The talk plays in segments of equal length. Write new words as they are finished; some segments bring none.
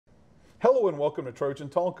Hello and welcome to Trojan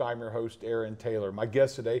Talk. I'm your host, Aaron Taylor. My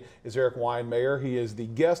guest today is Erik Weihenmayer. He is the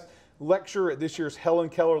guest lecturer at this year's Helen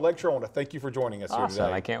Keller Lecture. I want to thank you for joining us here today.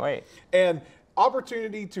 Awesome, I can't wait. And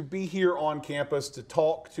opportunity to be here on campus to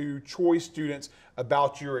talk to Troy students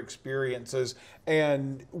about your experiences.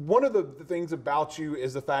 And one of the things about you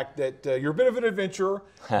is the fact that you're a bit of an adventurer,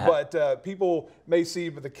 but people may see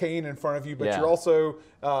the cane in front of you, but you're also,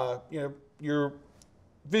 you're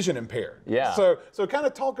vision impaired. Yeah. So kind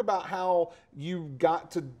of talk about how you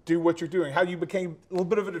got to do what you're doing, how you became a little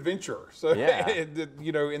bit of an adventurer. So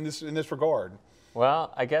in this regard.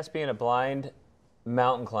 Well, I guess being a blind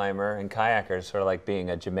mountain climber and kayaker is sort of like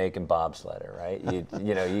being a Jamaican bobsledder, right?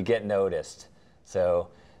 You get noticed. So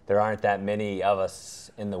there aren't that many of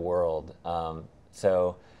us in the world.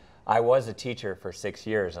 So I was a teacher for 6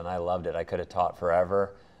 years and I loved it. I could have taught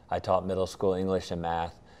forever. I taught middle school English and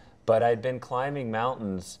math. But I'd been climbing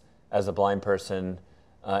mountains as a blind person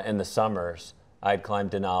in the summers. I'd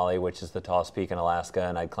climbed Denali, which is the tallest peak in Alaska,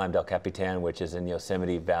 and I'd climbed El Capitan, which is in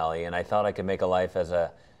Yosemite Valley. And I thought I could make a life as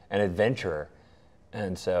an adventurer.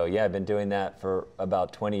 And so, yeah, I've been doing that for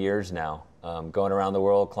about 20 years now, going around the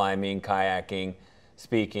world, climbing, kayaking,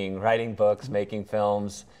 speaking, writing books, making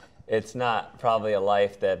films. It's not probably a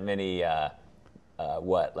life that many,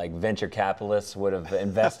 venture capitalists would have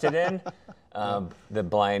invested in. The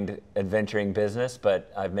blind adventuring business,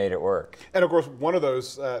 but I've made it work. And of course, one of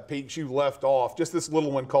those peaks you left off, just this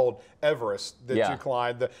little one called Everest that you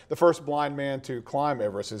climbed, the first blind man to climb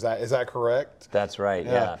Everest. Is that correct? That's right.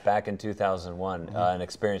 Yeah, back in 2001, an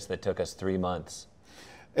experience that took us 3 months.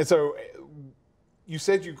 And so, you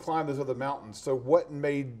said you climbed those other mountains. So, what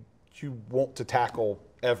made you want to tackle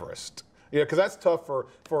Everest? Yeah, because that's tough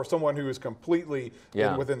for someone who is completely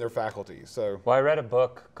within their faculty. So, well, I read a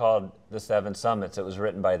book called The Seven Summits. It was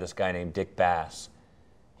written by this guy named Dick Bass.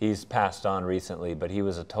 He's passed on recently, but he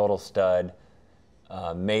was a total stud,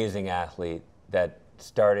 amazing athlete that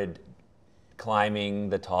started climbing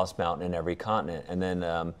the tallest mountain in every continent. And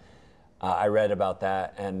then I read about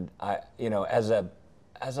that, and as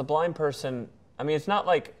a blind person, I mean, it's not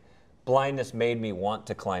like blindness made me want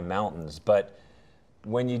to climb mountains, but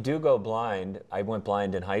when you do go blind, I went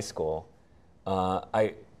blind in high school,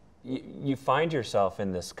 you find yourself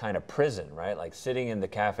in this kind of prison, right? Like sitting in the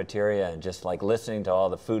cafeteria and just like listening to all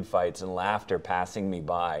the food fights and laughter passing me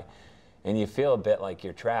by. And you feel a bit like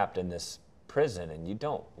you're trapped in this prison and you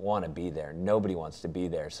don't want to be there. Nobody wants to be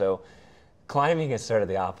there. So climbing is sort of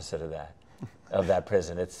the opposite of that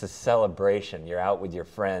prison. It's the celebration. You're out with your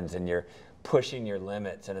friends and you're pushing your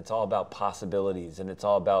limits, and it's all about possibilities, and it's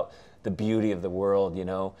all about the beauty of the world,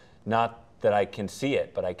 not that I can see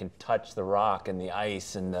it, but I can touch the rock and the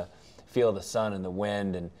ice and feel the sun and the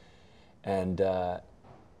wind, and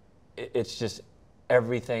it's just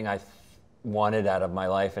everything I wanted out of my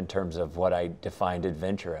life in terms of what I defined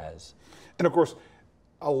adventure as. And of course,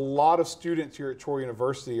 a lot of students here at Troy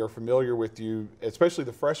University are familiar with you, especially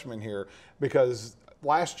the freshmen here, because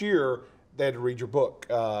last year they had to read your book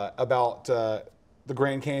about the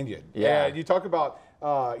Grand Canyon. Yeah. And you talk about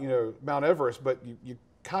Mount Everest, but you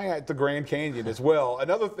kayak the Grand Canyon as well.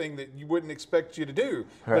 Another thing that you wouldn't expect you to do,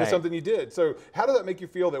 but it's something you did. So how does that make you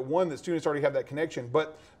feel that, one, that students already have that connection,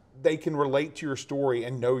 but they can relate to your story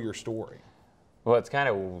and know your story? Well, it's kind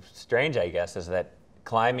of strange, I guess, is that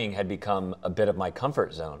climbing had become a bit of my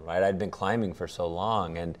comfort zone, right? I'd been climbing for so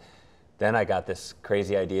long, and then I got this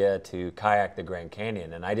crazy idea to kayak the Grand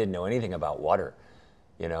Canyon, and I didn't know anything about water.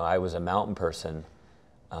 I was a mountain person.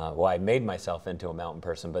 I made myself into a mountain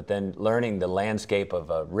person, but then learning the landscape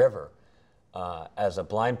of a river as a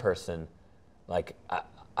blind person, like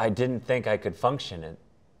I didn't think I could function in,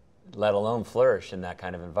 let alone flourish in that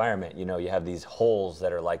kind of environment. You have these holes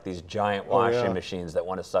that are like these giant washing machines that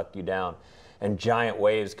want to suck you down, and giant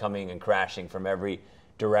waves coming and crashing from every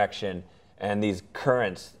direction, and these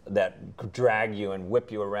currents that drag you and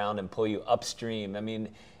whip you around and pull you upstream. I mean,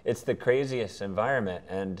 it's the craziest environment,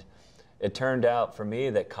 and it turned out for me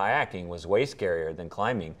that kayaking was way scarier than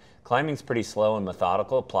climbing. Climbing's pretty slow and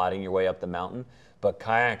methodical, plodding your way up the mountain, but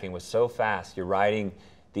kayaking was so fast. You're riding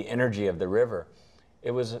the energy of the river.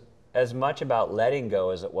 It was as much about letting go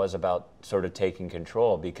as it was about sort of taking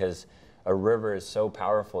control, because a river is so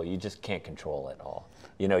powerful, you just can't control it all.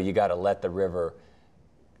 You got to let the river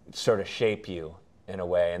sort of shape you in a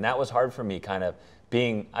way. And that was hard for me, kind of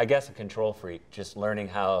being, I guess, a control freak, just learning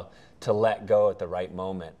how to let go at the right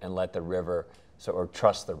moment and let the river, or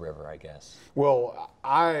trust the river, I guess. Well,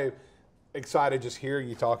 I'm excited just hearing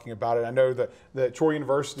you talking about it. I know that the Troy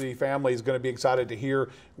University family is going to be excited to hear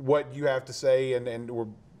what you have to say, and we're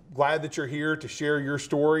glad that you're here to share your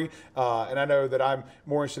story. And I know that I'm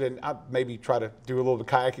more interested in, I maybe try to do a little bit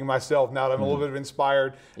of kayaking myself now that I'm a little bit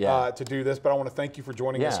inspired to do this. But I want to thank you for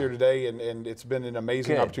joining us here today. And it's been an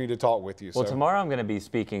amazing opportunity to talk with you. Well, tomorrow I'm going to be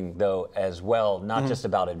speaking, though, as well, not just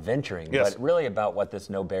about adventuring, but really about what this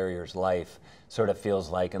no barriers life sort of feels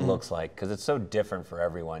like and looks like, because it's so different for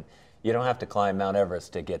everyone. You don't have to climb Mount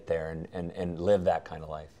Everest to get there and live that kind of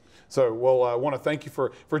life. So, well, I want to thank you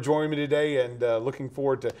for joining me today, and looking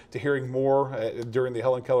forward to hearing more during the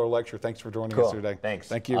Helen Keller Lecture. Thanks for joining us today. Thanks.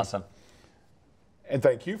 Thank you. Awesome. And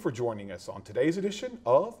thank you for joining us on today's edition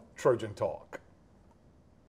of Trojan Talk.